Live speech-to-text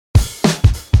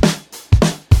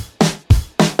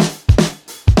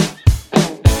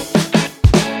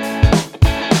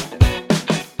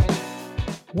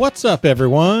What's up,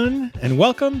 everyone, and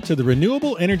welcome to the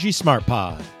Renewable Energy Smart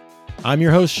Pod. I'm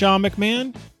your host, Sean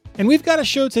McMahon, and we've got a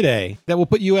show today that will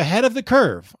put you ahead of the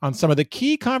curve on some of the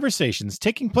key conversations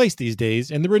taking place these days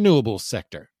in the renewables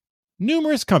sector.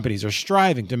 Numerous companies are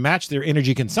striving to match their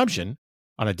energy consumption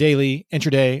on a daily,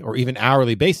 intraday, or even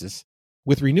hourly basis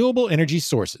with renewable energy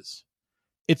sources.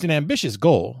 It's an ambitious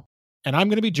goal, and I'm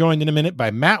going to be joined in a minute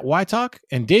by Matt Wytock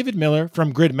and David Miller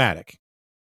from Gridmatic.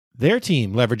 Their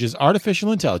team leverages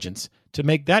artificial intelligence to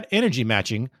make that energy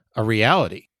matching a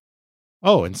reality.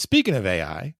 Oh, and speaking of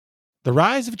AI, the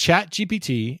rise of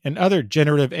ChatGPT and other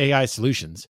generative AI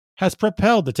solutions has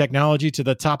propelled the technology to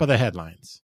the top of the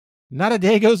headlines. Not a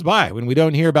day goes by when we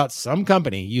don't hear about some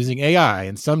company using AI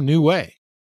in some new way,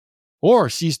 or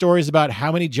see stories about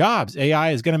how many jobs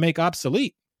AI is going to make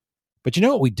obsolete. But you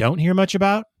know what we don't hear much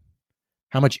about?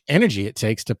 How much energy it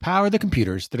takes to power the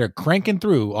computers that are cranking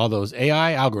through all those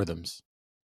AI algorithms.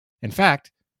 In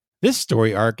fact, this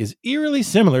story arc is eerily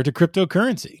similar to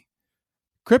cryptocurrency.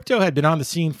 Crypto had been on the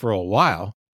scene for a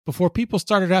while before people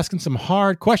started asking some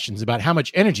hard questions about how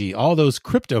much energy all those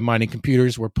crypto mining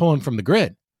computers were pulling from the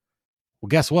grid. Well,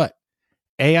 guess what?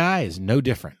 AI is no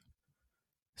different.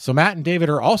 So Matt and David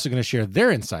are also going to share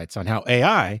their insights on how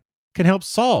AI can help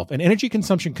solve an energy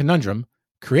consumption conundrum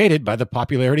created by the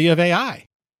popularity of AI.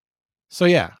 So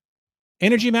yeah,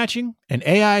 energy matching and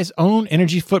AI's own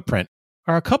energy footprint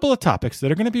are a couple of topics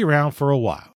that are going to be around for a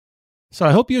while. So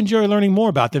I hope you enjoy learning more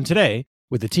about them today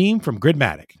with the team from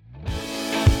Gridmatic.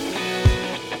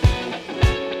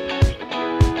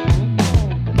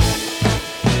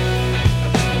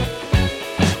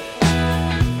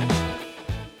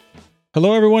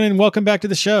 Hello, everyone, and welcome back to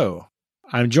the show.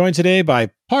 I'm joined today by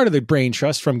part of the brain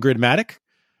trust from Gridmatic.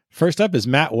 First up is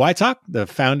Matt Wytock, the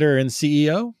founder and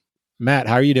CEO. Matt,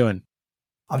 how are you doing?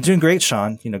 I'm doing great,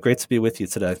 Sean. Great to be with you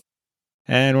today.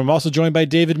 And we're also joined by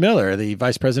David Miller, the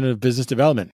Vice President of Business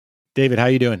Development. David, how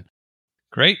are you doing?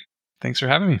 Great. Thanks for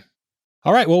having me.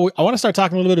 All right. Well, I want to start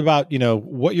talking a little bit about,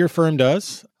 what your firm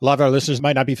does. A lot of our listeners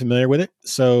might not be familiar with it.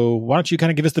 So why don't you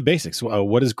kind of give us the basics?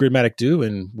 What does Gridmatic do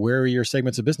and where are your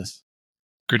segments of business?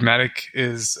 Gridmatic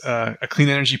is a clean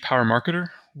energy power marketer.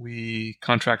 We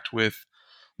contract with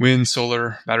wind,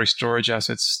 solar, battery storage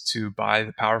assets to buy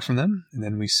the power from them, and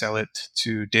then we sell it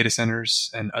to data centers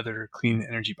and other clean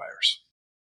energy buyers.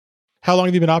 How long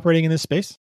have you been operating in this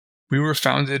space? We were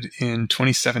founded in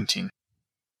 2017.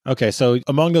 Okay, so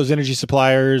among those energy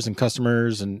suppliers and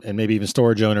customers and maybe even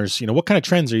storage owners, what kind of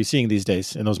trends are you seeing these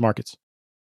days in those markets?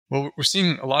 Well, we're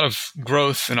seeing a lot of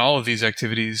growth in all of these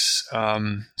activities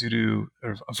due to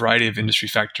a variety of industry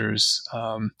factors.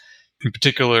 In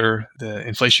particular, the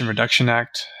Inflation Reduction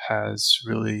Act has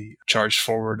really charged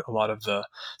forward a lot of the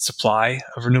supply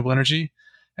of renewable energy.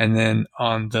 And then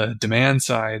on the demand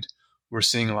side, we're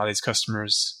seeing a lot of these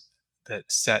customers that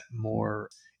set more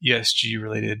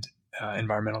ESG-related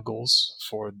environmental goals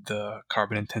for the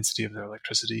carbon intensity of their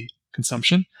electricity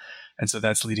consumption. And so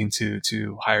that's leading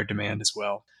to higher demand as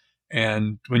well.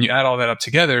 And when you add all that up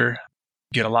together,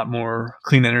 you get a lot more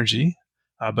clean energy,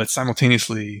 but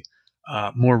simultaneously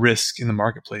more risk in the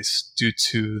marketplace due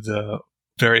to the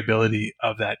variability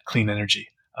of that clean energy,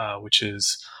 which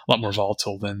is a lot more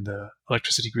volatile than the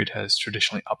electricity grid has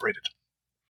traditionally operated.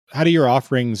 How do your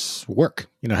offerings work?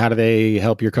 How do they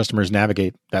help your customers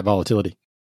navigate that volatility?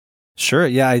 Sure.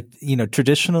 Yeah.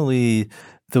 Traditionally,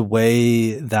 the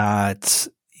way that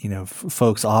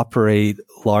folks operate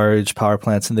large power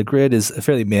plants in the grid is a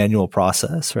fairly manual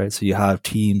process, right? So you have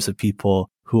teams of people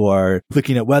who are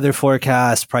looking at weather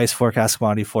forecasts, price forecasts,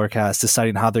 commodity forecasts,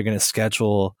 deciding how they're going to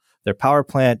schedule their power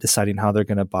plant, deciding how they're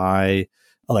going to buy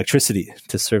electricity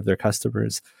to serve their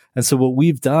customers. And so what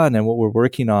we've done and what we're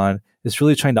working on is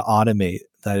really trying to automate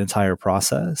that entire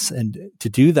process. And to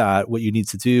do that, what you need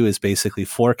to do is basically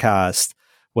forecast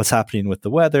what's happening with the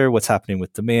weather, what's happening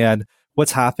with demand,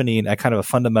 what's happening at kind of a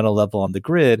fundamental level on the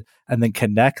grid, and then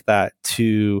connect that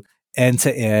to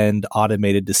end-to-end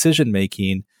automated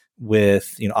decision-making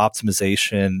with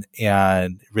optimization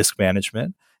and risk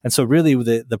management. And so really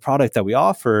the product that we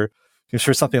offer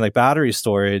for something like battery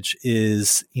storage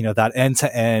is that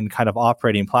end-to-end kind of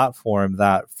operating platform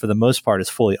that for the most part is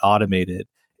fully automated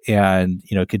and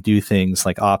could do things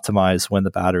like optimize when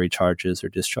the battery charges or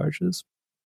discharges.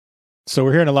 So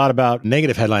we're hearing a lot about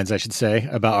negative headlines, I should say,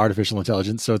 about artificial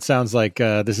intelligence. So it sounds like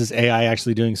this is AI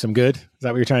actually doing some good. Is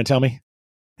that what you're trying to tell me?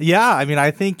 Yeah. I mean,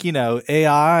 I think,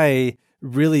 AI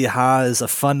really has a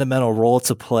fundamental role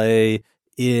to play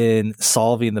in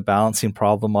solving the balancing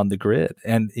problem on the grid.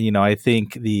 And, I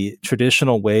think the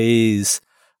traditional ways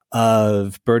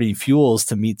of burning fuels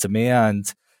to meet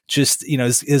demand just,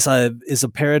 is a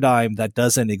paradigm that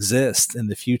doesn't exist in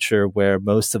the future, where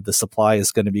most of the supply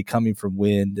is going to be coming from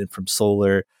wind and from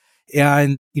solar.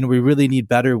 And, we really need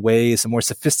better ways and more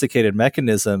sophisticated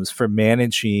mechanisms for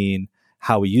managing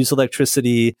how we use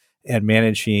electricity and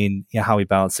managing how we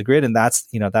balance the grid. And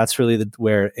that's really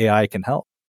where AI can help.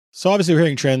 So obviously we're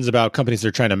hearing trends about companies that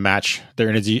are trying to match their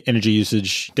energy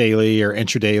usage daily or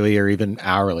intradaily or even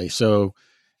hourly. So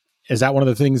is that one of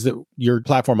the things that your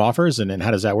platform offers, and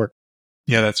how does that work?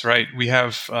 Yeah, that's right. We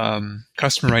have a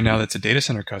customer right now that's a data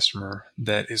center customer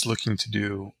that is looking to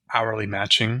do hourly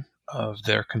matching of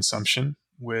their consumption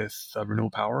with renewable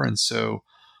power. And so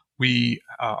we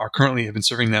are currently have been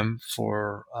serving them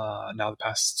for now the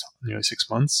past nearly 6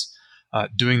 months,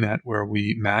 doing that where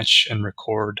we match and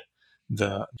record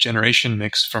the generation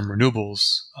mix from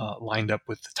renewables lined up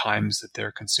with the times that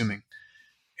they're consuming.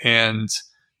 And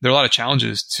there are a lot of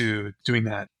challenges to doing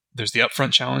that. There's the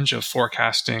upfront challenge of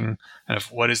forecasting kind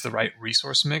of what is the right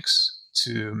resource mix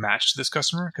to match to this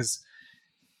customer. Because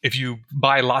if you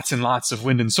buy lots and lots of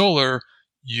wind and solar,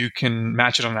 you can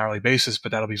match it on an hourly basis,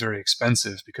 but that'll be very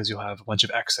expensive because you'll have a bunch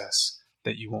of excess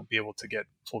that you won't be able to get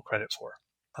full credit for.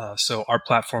 So our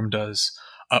platform does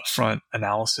upfront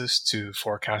analysis to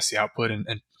forecast the output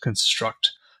and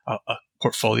construct a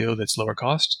portfolio that's lower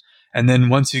cost. And then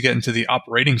once you get into the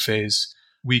operating phase,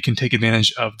 we can take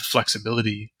advantage of the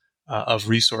flexibility of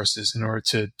resources in order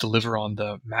to deliver on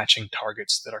the matching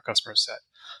targets that our customers set.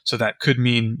 So that could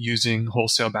mean using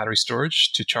wholesale battery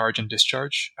storage to charge and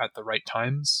discharge at the right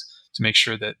times to make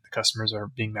sure that the customers are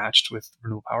being matched with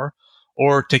renewable power,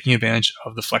 or taking advantage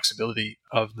of the flexibility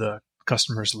of the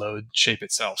customer's load shape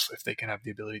itself. If they can have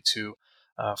the ability to,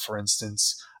 for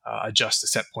instance, adjust the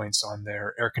set points on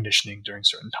their air conditioning during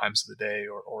certain times of the day,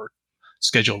 or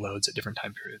schedule loads at different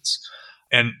time periods.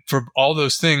 And for all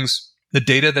those things, the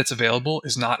data that's available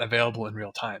is not available in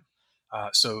real time.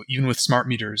 So even with smart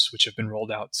meters, which have been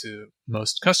rolled out to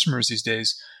most customers these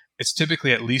days, it's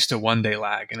typically at least a 1-day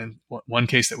lag. And in one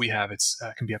case that we have, it's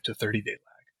can be up to a 30-day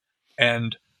lag.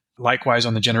 And likewise,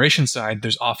 on the generation side,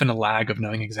 there's often a lag of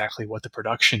knowing exactly what the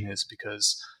production is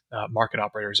because market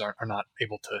operators are not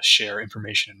able to share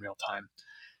information in real time.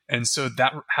 And so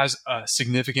that has a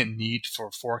significant need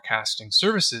for forecasting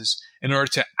services in order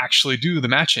to actually do the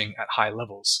matching at high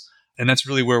levels. And that's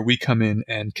really where we come in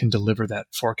and can deliver that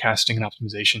forecasting and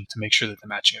optimization to make sure that the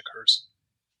matching occurs.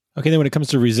 Okay, then when it comes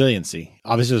to resiliency,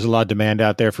 obviously there's a lot of demand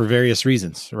out there for various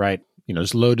reasons, right?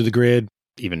 There's load to the grid,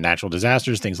 even natural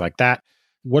disasters, things like that.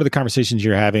 What are the conversations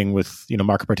you're having with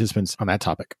market participants on that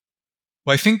topic?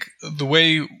 Well, I think the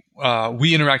way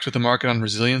we interact with the market on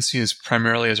resiliency is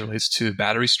primarily as it relates to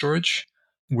battery storage.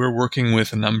 We're working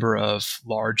with a number of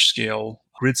large-scale,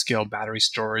 grid-scale battery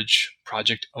storage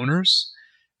project owners.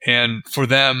 And for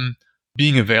them,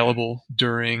 being available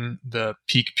during the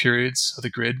peak periods of the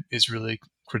grid is really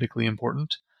critically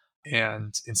important.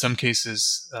 And in some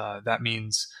cases, that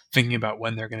means thinking about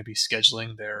when they're going to be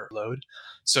scheduling their load.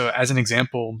 So as an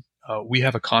example, we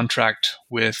have a contract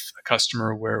with a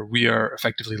customer where we are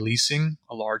effectively leasing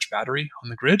a large battery on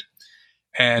the grid.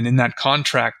 And in that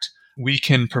contract, we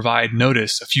can provide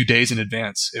notice a few days in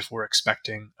advance if we're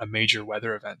expecting a major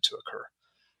weather event to occur.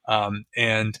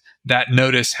 And that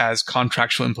notice has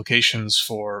contractual implications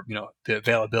for the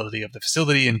availability of the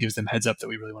facility and gives them heads up that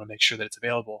we really want to make sure that it's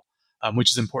available,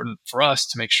 which is important for us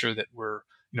to make sure that we're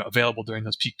available during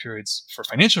those peak periods for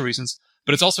financial reasons.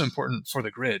 But it's also important for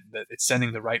the grid that it's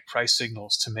sending the right price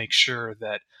signals to make sure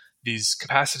that these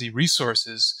capacity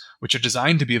resources, which are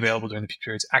designed to be available during the peak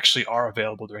periods, actually are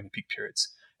available during the peak periods.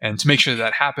 And to make sure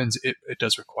that happens, it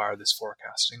does require this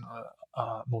forecasting on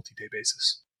a multi-day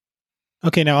basis.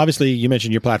 Okay, now obviously you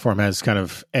mentioned your platform has kind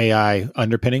of AI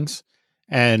underpinnings,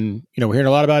 and we're hearing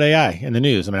a lot about AI in the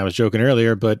news. I mean, I was joking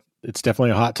earlier, but it's definitely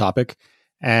a hot topic.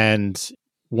 And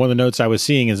one of the notes I was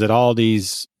seeing is that all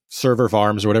these server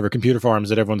farms or whatever computer farms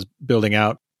that everyone's building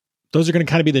out, those are going to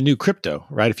kind of be the new crypto,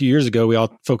 right? A few years ago, we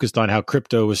all focused on how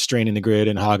crypto was straining the grid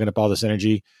and hogging up all this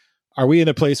energy. Are we in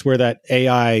a place where that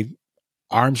AI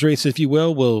arms race, if you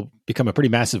will become a pretty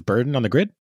massive burden on the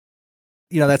grid?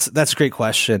 That's a great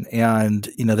question. And,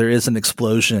 there is an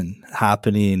explosion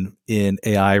happening in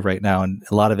AI right now and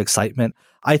a lot of excitement.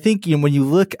 I think when you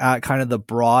look at kind of the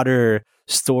broader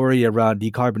story around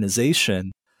decarbonization,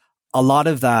 a lot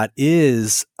of that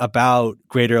is about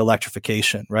greater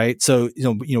electrification, right? So,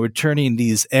 we're turning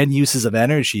these end uses of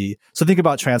energy. So think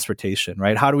about transportation,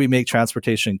 right? How do we make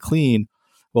transportation clean?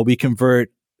 Well, we convert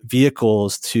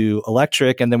vehicles to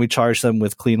electric and then we charge them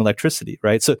with clean electricity,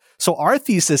 right? So our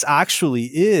thesis actually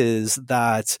is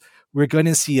that we're going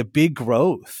to see a big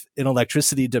growth in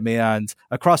electricity demand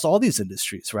across all these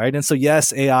industries, right? And so,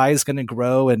 yes, AI is going to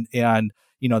grow and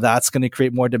that's going to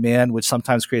create more demand, which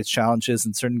sometimes creates challenges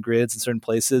in certain grids in certain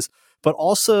places. But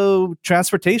also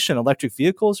transportation, electric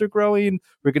vehicles are growing.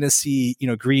 We're going to see,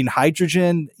 green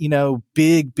hydrogen,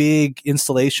 big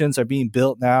installations are being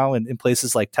built now in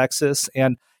places like Texas.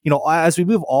 And, as we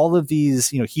move all of these,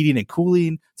 heating and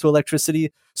cooling to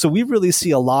electricity. So we really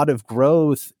see a lot of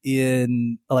growth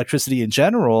in electricity in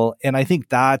general. And I think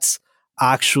that's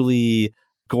actually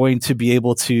going to be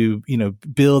able to,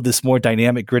 build this more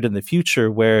dynamic grid in the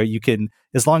future where you can,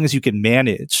 as long as you can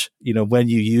manage, when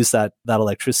you use that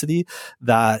electricity,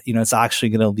 that, it's actually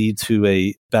going to lead to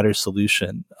a better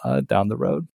solution down the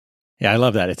road. Yeah, I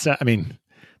love that.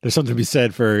 There's something to be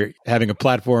said for having a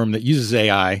platform that uses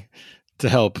AI to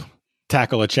help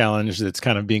tackle a challenge that's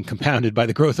kind of being compounded by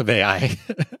the growth of AI.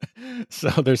 So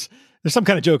there's some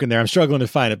kind of joke in there. I'm struggling to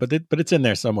find it, but it's in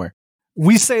there somewhere.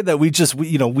 We say that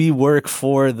we work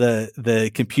for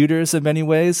the computers in many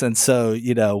ways, and so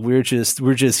we're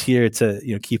just here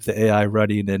to keep the AI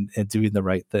running and doing the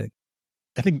right thing.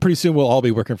 I think pretty soon we'll all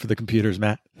be working for the computers,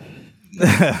 Matt.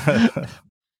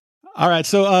 All right,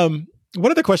 so what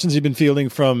are the questions you've been fielding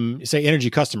from, say, energy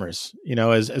customers?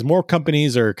 As more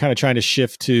companies are kind of trying to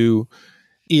shift to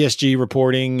ESG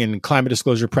reporting and climate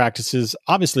disclosure practices,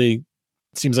 obviously.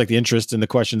 It seems like the interest and the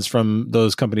questions from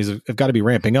those companies have got to be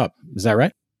ramping up. Is that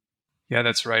right? Yeah,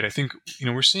 that's right. I think,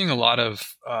 we're seeing a lot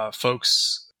of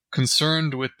folks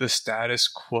concerned with the status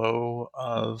quo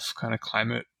of kind of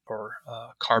climate or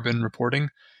carbon reporting.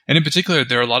 And in particular,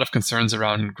 there are a lot of concerns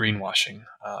around greenwashing.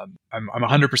 I'm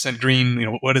 100%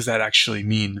 green. What does that actually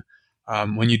mean?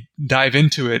 When you dive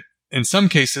into it, in some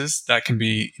cases, that can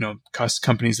be,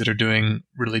 companies that are doing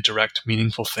really direct,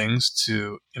 meaningful things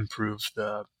to improve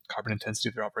the carbon intensity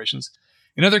of their operations.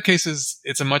 In other cases,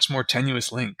 it's a much more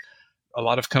tenuous link. A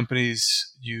lot of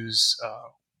companies use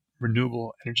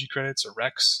renewable energy credits or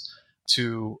RECs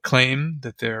to claim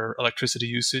that their electricity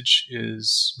usage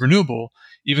is renewable,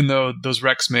 even though those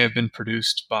RECs may have been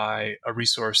produced by a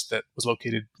resource that was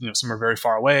located, somewhere very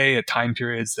far away at time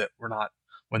periods that were not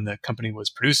when the company was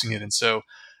producing it. And so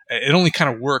it only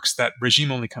kind of works, that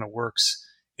regime only kind of works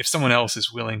if someone else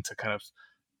is willing to kind of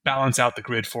balance out the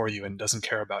grid for you and doesn't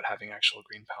care about having actual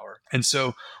green power. And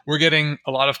so we're getting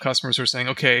a lot of customers who are saying,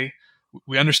 okay,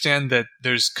 we understand that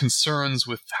there's concerns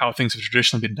with how things have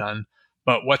traditionally been done,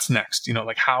 but what's next?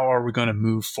 How are we going to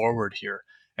move forward here?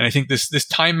 And I think this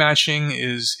time matching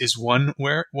is one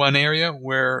area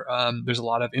where there's a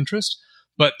lot of interest,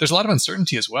 but there's a lot of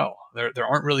uncertainty as well. There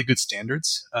aren't really good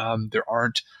standards. There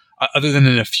aren't, other than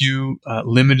in a few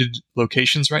limited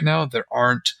locations right now, there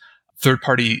aren't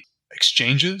third-party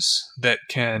exchanges that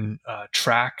can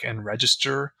track and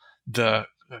register the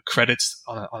credits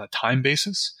on a time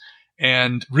basis.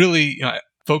 And really,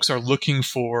 folks are looking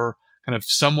for kind of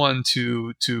someone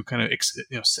to kind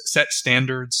of set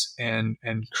standards and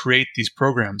create these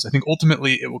programs. I think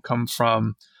ultimately it will come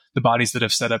from the bodies that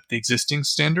have set up the existing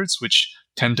standards, which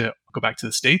tend to go back to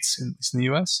the states, at least in the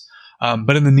U.S.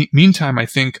 But in the meantime, I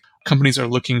think companies are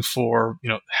looking for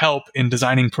help in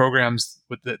designing programs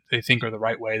that they think are the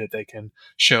right way, that they can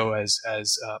show as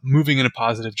moving in a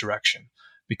positive direction.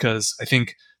 Because I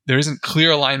think there isn't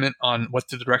clear alignment on what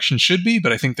the direction should be,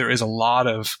 but I think there is a lot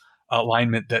of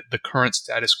alignment that the current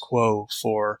status quo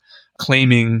for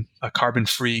claiming a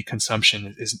carbon-free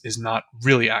consumption is not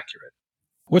really accurate.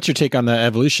 What's your take on the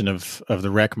evolution of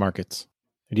the REC markets?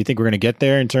 Do you think we're going to get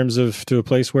there in terms of to a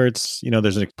place where it's,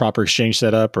 there's a proper exchange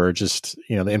set up, or just,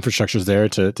 the infrastructure's there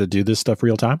to do this stuff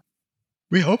real time?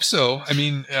 We hope so. I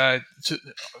mean,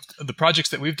 the projects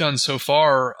that we've done so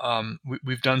far,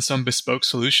 we've done some bespoke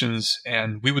solutions,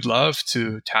 and we would love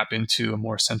to tap into a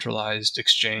more centralized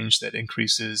exchange that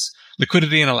increases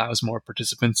liquidity and allows more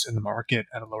participants in the market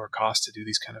at a lower cost to do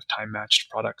these kind of time-matched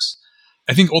products.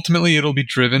 I think ultimately it'll be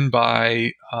driven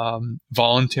by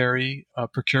voluntary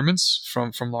procurements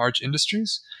from large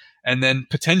industries, and then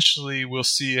potentially we'll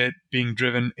see it being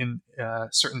driven in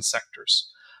certain sectors.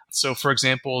 So, for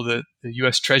example, the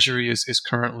U.S. Treasury is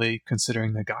currently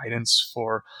considering the guidance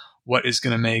for what is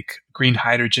going to make green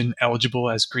hydrogen eligible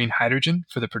as green hydrogen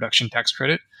for the production tax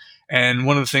credit. And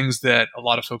one of the things that a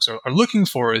lot of folks are looking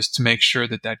for is to make sure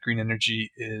that green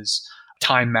energy is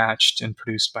time matched and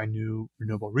produced by new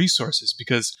renewable resources.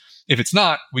 Because if it's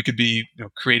not, we could be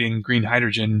creating green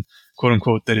hydrogen, quote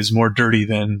unquote, that is more dirty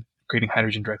than creating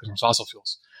hydrogen directly from fossil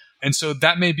fuels. And so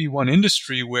that may be one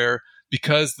industry where,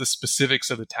 because the specifics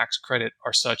of the tax credit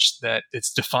are such that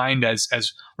it's defined as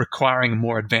requiring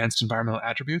more advanced environmental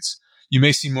attributes, you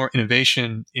may see more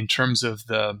innovation in terms of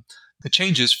the the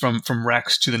changes from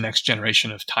RECs to the next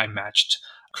generation of time-matched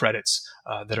credits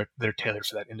that are tailored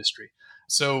for that industry.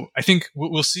 So I think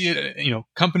we'll see it,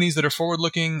 companies that are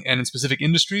forward-looking and in specific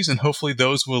industries, and hopefully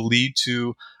those will lead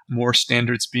to more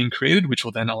standards being created, which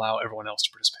will then allow everyone else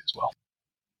to participate as well.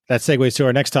 That segues to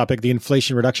our next topic, the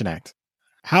Inflation Reduction Act.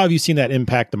 How have you seen that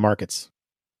impact the markets?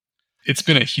 It's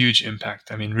been a huge impact.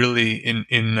 I mean, really,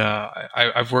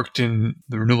 I've worked in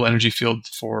the renewable energy field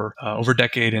for over a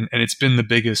decade, and it's been the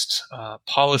biggest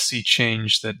policy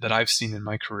change that I've seen in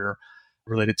my career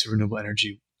related to renewable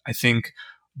energy. I think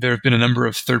there have been a number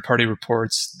of third-party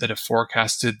reports that have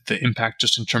forecasted the impact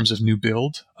just in terms of new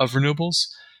build of renewables,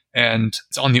 and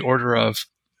it's on the order of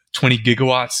 20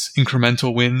 gigawatts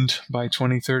incremental wind by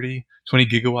 2030, 20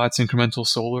 gigawatts incremental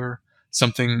solar,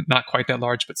 something not quite that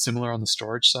large, but similar on the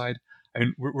storage side. I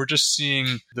mean, we're just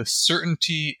seeing the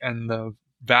certainty and the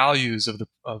values of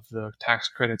the tax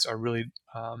credits are really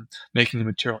making a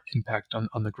material impact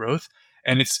on the growth.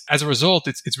 And it's as a result,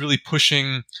 it's really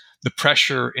pushing the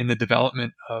pressure in the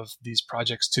development of these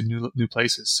projects to new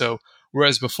places. So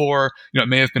whereas before, it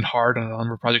may have been hard on a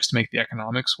number of projects to make the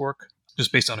economics work,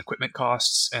 just based on equipment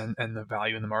costs and the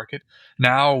value in the market.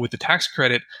 Now with the tax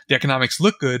credit, the economics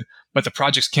look good, but the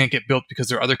projects can't get built because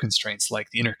there are other constraints, like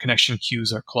the interconnection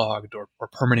queues are clogged or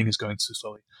permitting is going too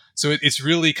slowly. So it's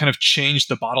really kind of changed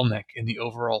the bottleneck in the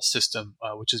overall system,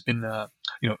 which has been,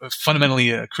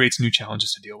 fundamentally creates new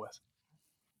challenges to deal with.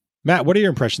 Matt, what are your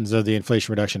impressions of the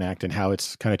Inflation Reduction Act and how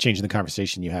it's kind of changing the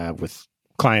conversation you have with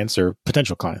clients or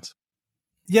potential clients?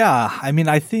 Yeah, I mean,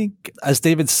 I think, as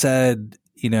David said,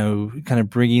 kind of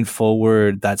bringing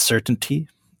forward that certainty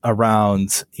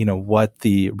around, what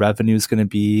the revenue is going to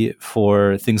be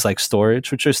for things like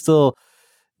storage, which are still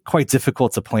quite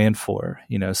difficult to plan for.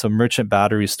 So merchant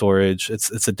battery storage,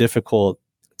 it's a difficult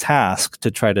task to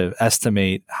try to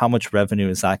estimate how much revenue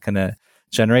is that going to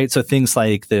generate. So things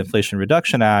like the Inflation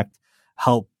Reduction Act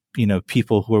help,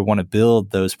 people who want to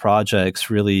build those projects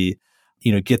really,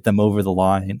 get them over the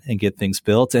line and get things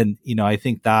built. And, I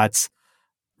think that's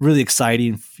really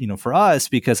exciting, for us,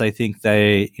 because I think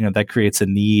that creates a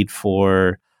need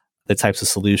for the types of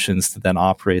solutions to then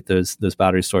operate those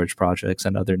battery storage projects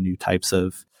and other new types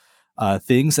of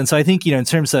things. And so I think, in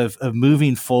terms of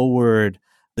moving forward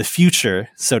the future,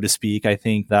 so to speak, I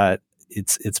think that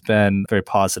it's been very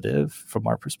positive from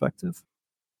our perspective.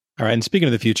 All right. And speaking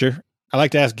of the future, I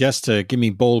like to ask guests to give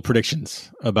me bold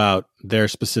predictions about their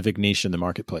specific niche in the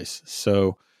marketplace.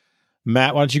 So,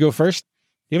 Matt, why don't you go first?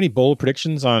 Do you have any bold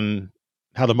predictions on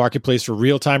how the marketplace for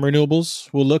real-time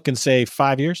renewables will look in, say,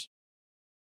 5 years?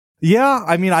 Yeah.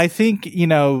 I mean, I think,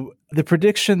 the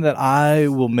prediction that I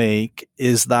will make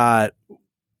is that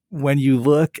when you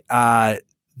look at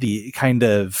the kind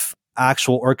of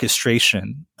actual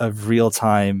orchestration of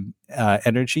real-time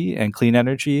energy and clean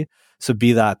energy, so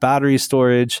be that battery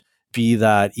storage, be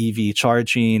that EV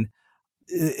charging,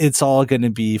 it's all going to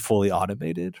be fully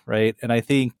automated, right? And I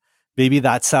think maybe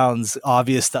that sounds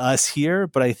obvious to us here,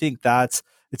 but I think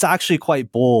it's actually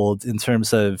quite bold in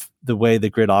terms of the way the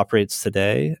grid operates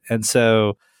today. And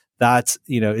so that's,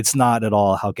 it's not at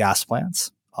all how gas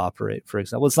plants operate, for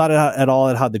example. It's not at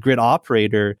all how the grid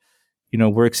operator,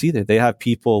 works either. They have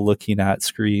people looking at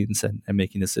screens and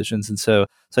making decisions. And so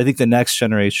I think the next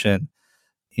generation,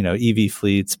 EV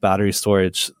fleets, battery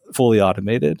storage, fully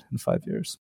automated in 5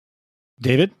 years.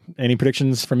 David, any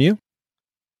predictions from you?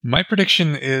 My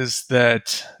prediction is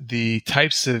that the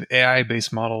types of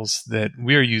AI-based models that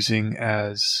we are using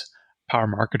as power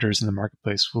marketers in the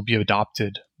marketplace will be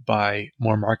adopted by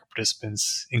more market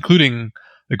participants, including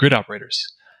the grid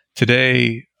operators.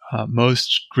 Today,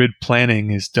 most grid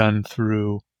planning is done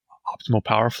through optimal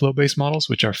power flow-based models,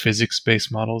 which are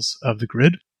physics-based models of the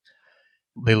grid.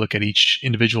 They look at each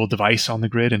individual device on the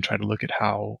grid and try to look at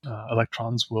how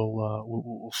electrons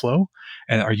will flow,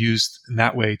 and are used in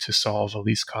that way to solve a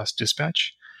least cost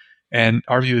dispatch. And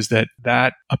our view is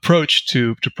that approach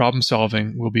to problem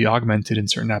solving will be augmented in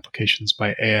certain applications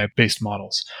by AI-based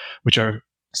models, which are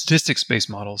statistics-based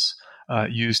models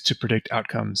used to predict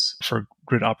outcomes for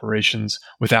grid operations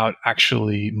without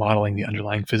actually modeling the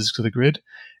underlying physics of the grid,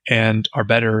 and are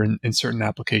better in certain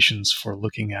applications for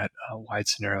looking at wide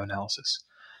scenario analysis.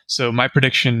 So my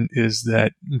prediction is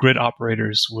that grid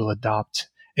operators will adopt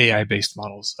AI-based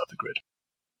models of the grid.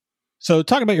 So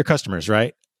talking about your customers,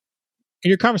 right? In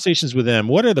your conversations with them,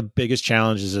 what are the biggest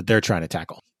challenges that they're trying to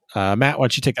tackle? Matt, why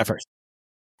don't you take that first?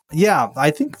 Yeah, I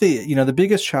think the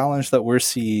biggest challenge that we're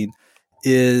seeing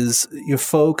is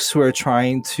folks who are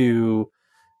trying to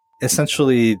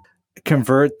essentially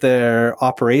convert their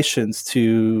operations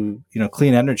to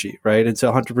clean energy, right? Into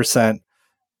 100%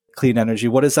 clean energy.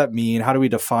 What does that mean? How do we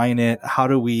define it? How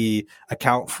do we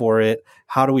account for it?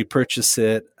 How do we purchase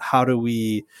it? How do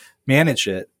we manage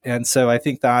it? And so I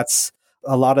think that's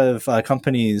a lot of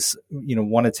companies,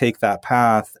 want to take that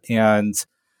path. And,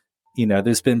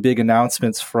 there's been big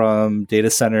announcements from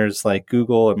data centers like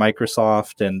Google and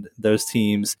Microsoft and those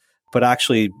teams, but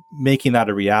actually making that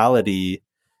a reality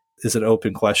is an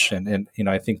open question. And,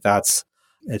 I think that's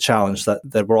a challenge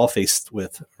that we're all faced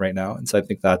with right now. And so I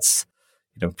think that's,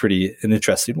 pretty an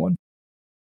interesting one.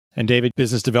 And David,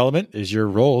 business development is your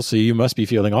role, so you must be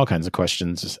fielding all kinds of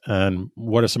questions. And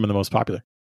what are some of the most popular?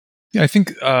 Yeah, I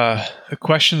think the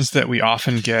questions that we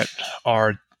often get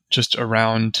are just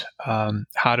around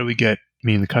how do we get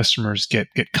the customers get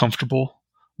comfortable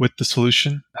with the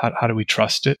solution? How do we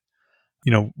trust it?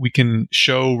 We can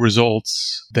show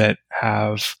results that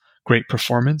have great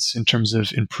performance in terms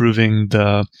of improving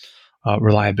the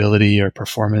reliability or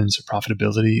performance or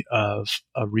profitability of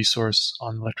a resource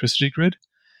on the electricity grid.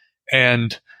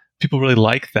 And people really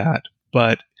like that.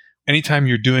 But anytime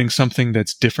you're doing something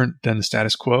that's different than the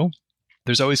status quo,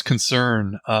 there's always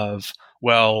concern of,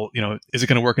 well, is it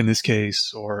going to work in this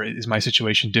case? Or is my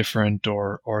situation different?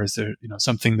 Or is there,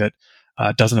 something that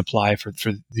doesn't apply for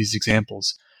these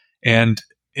examples? And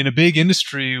in a big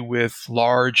industry with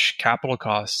large capital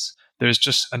costs, there's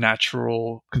just a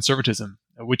natural conservatism,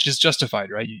 which is justified,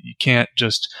 right? You can't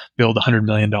just build a $100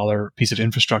 million piece of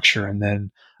infrastructure and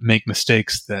then make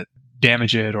mistakes that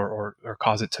damage it or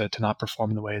cause it to not perform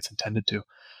in the way it's intended to.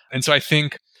 And so I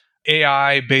think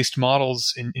AI-based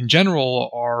models in general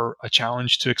are a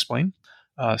challenge to explain.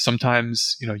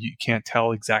 Sometimes, you can't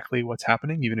tell exactly what's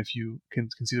happening, even if you can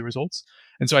see the results.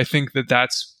 And so I think that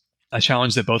that's a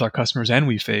challenge that both our customers and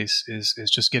we face is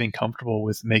just getting comfortable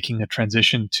with making a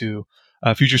transition to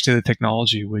future state of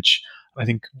technology, which I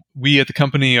think we at the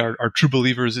company are true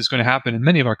believers is going to happen, and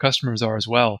many of our customers are as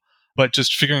well. But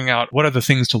just figuring out what are the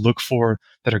things to look for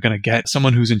that are going to get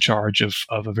someone who's in charge of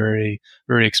a very,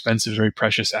 very expensive, very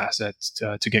precious asset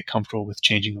to get comfortable with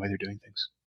changing the way they're doing things.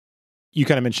 You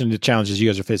kind of mentioned the challenges you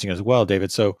guys are facing as well,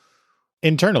 David. So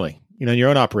internally, in your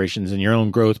own operations and your own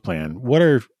growth plan, what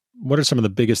are some of the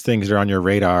biggest things that are on your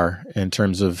radar in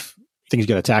terms of things you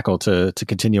got to tackle to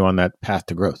continue on that path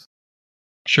to growth?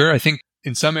 Sure. I think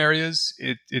in some areas,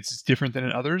 it's different than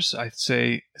in others. I'd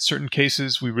say certain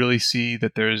cases, we really see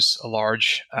that there's a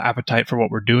large appetite for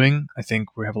what we're doing. I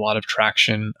think we have a lot of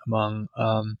traction among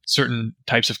certain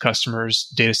types of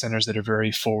customers, data centers that are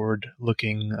very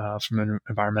forward-looking from an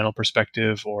environmental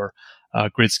perspective, or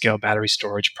grid scale battery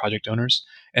storage project owners.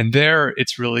 And there,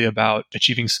 it's really about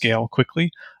achieving scale quickly.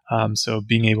 So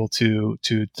being able to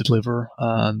deliver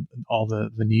on all the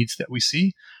needs that we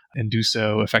see, and do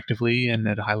so effectively and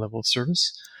at a high level of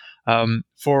service.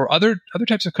 For other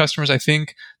types of customers, I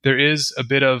think there is a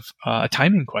bit of a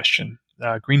timing question.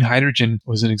 Green hydrogen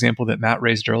was an example that Matt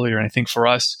raised earlier. And I think for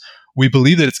us, we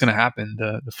believe that it's going to happen.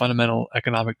 The fundamental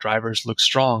economic drivers look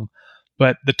strong,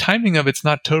 but the timing of it's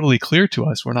not totally clear to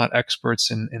us. We're not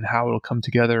experts in how it'll come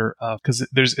together because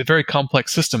there's very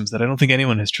complex systems that I don't think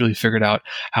anyone has truly figured out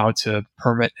how to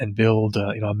permit and build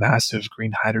a massive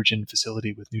green hydrogen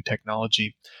facility with new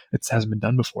technology. It hasn't been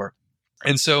done before.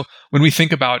 And so when we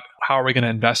think about how are we going to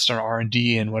invest our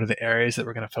R&D and what are the areas that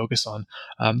we're going to focus on,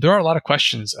 there are a lot of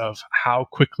questions of how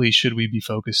quickly should we be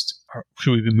focused, or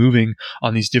should we be moving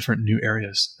on these different new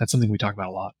areas? That's something we talk about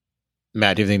a lot.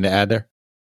 Matt, do you have anything to add there?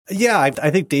 Yeah,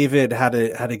 I think David had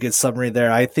a good summary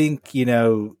there. I think,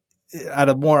 at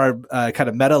a more kind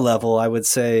of meta level, I would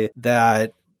say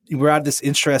that we're at this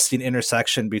interesting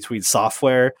intersection between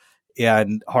software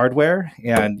and hardware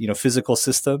and, physical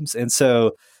systems. And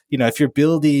so, if you're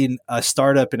building a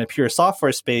startup in a pure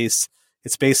software space,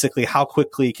 it's basically how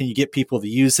quickly can you get people to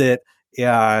use it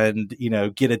and,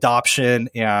 get adoption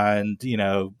and,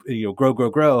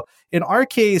 grow. In our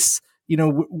case,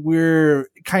 we're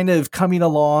kind of coming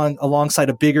alongside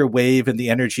a bigger wave in the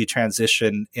energy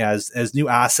transition as new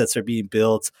assets are being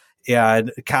built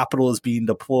and capital is being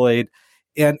deployed.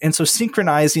 And so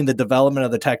synchronizing the development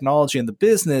of the technology and the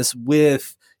business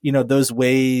with, those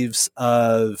waves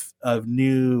of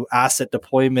new asset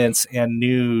deployments and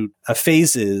new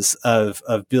phases of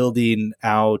building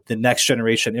out the next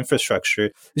generation infrastructure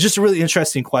is just a really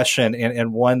interesting question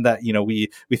and one that,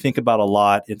 we think about a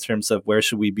lot in terms of where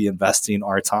should we be investing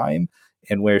our time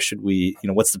and where should we,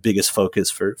 what's the biggest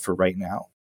focus for right now.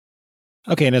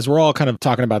 Okay. And as we're all kind of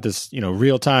talking about this,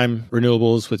 real-time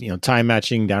renewables with, time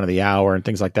matching down to the hour and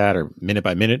things like that, or minute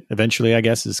by minute, eventually, I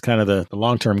guess, is kind of the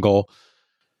long-term goal.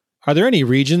 Are there any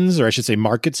regions, or I should say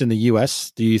markets in the U.S.,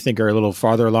 do you think are a little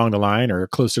farther along the line or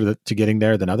closer to getting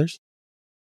there than others?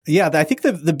 Yeah, I think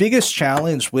the biggest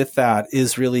challenge with that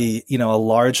is really, a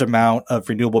large amount of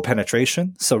renewable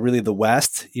penetration. So really the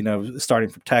West, starting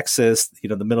from Texas,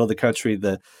 the middle of the country,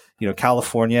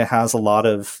 California has a lot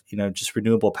of, just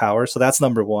renewable power. So that's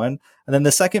number one. And then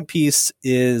the second piece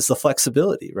is the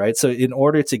flexibility, right? So in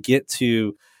order to get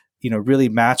to, really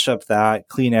match up that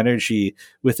clean energy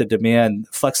with the demand,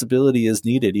 flexibility is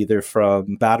needed either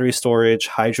from battery storage,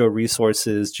 hydro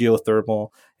resources, geothermal.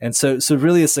 And so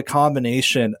really it's a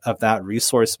combination of that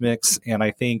resource mix. And I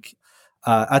think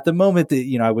at the moment,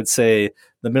 I would say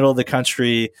the middle of the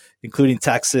country, including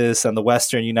Texas and the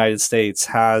Western United States,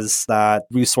 has that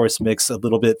resource mix a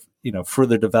little bit,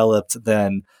 further developed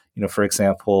than, for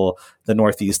example, the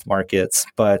Northeast markets.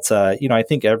 But, I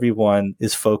think everyone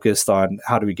is focused on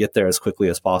how do we get there as quickly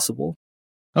as possible.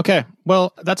 Okay.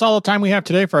 Well, that's all the time we have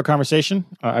today for our conversation.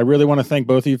 I really want to thank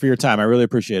both of you for your time. I really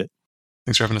appreciate it.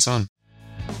 Thanks for having us on.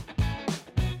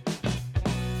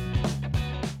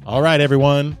 All right,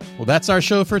 everyone. Well, that's our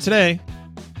show for today.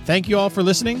 Thank you all for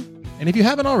listening. And if you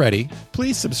haven't already,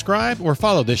 please subscribe or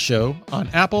follow this show on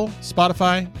Apple,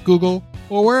 Spotify, Google,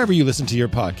 or wherever you listen to your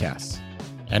podcasts.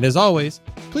 And as always,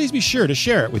 please be sure to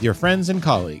share it with your friends and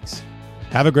colleagues.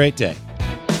 Have a great day.